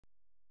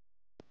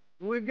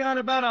We've got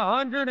about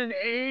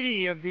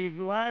 180 of these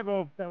live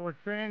oaks that were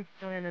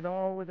transplanted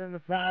all within the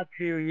past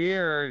few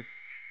years.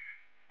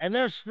 And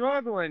they're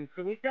struggling.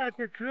 So we got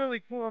this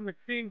really cool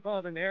machine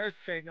called an Air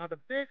Spade. Now the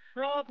big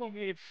problem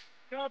we've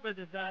discovered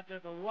is that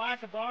there's a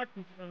lack of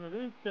oxygen in the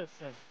root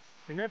system.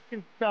 And this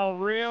can spell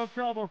real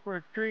trouble for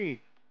a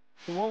tree.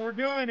 So what we're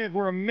doing is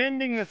we're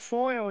amending the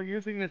soil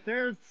using this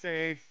Air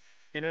Spade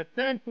and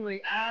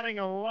essentially adding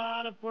a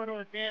lot of good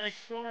organic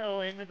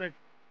soil into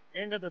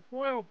the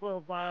soil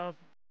profiles,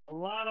 a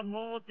lot of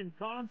mulch and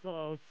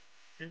compost,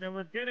 and then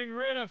we're getting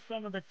rid of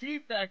some of the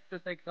defects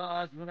that they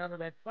cause whenever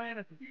they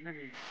planted the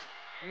tree.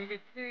 And you can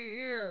see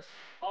here,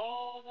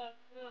 all that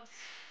stuff.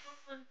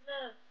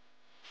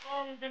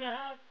 Oh, we're gonna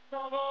have to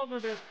start over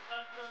this.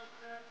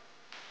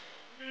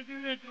 We're gonna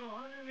do this to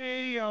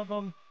 180 of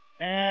them.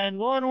 And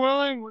Lord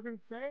willing, we're gonna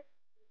stay.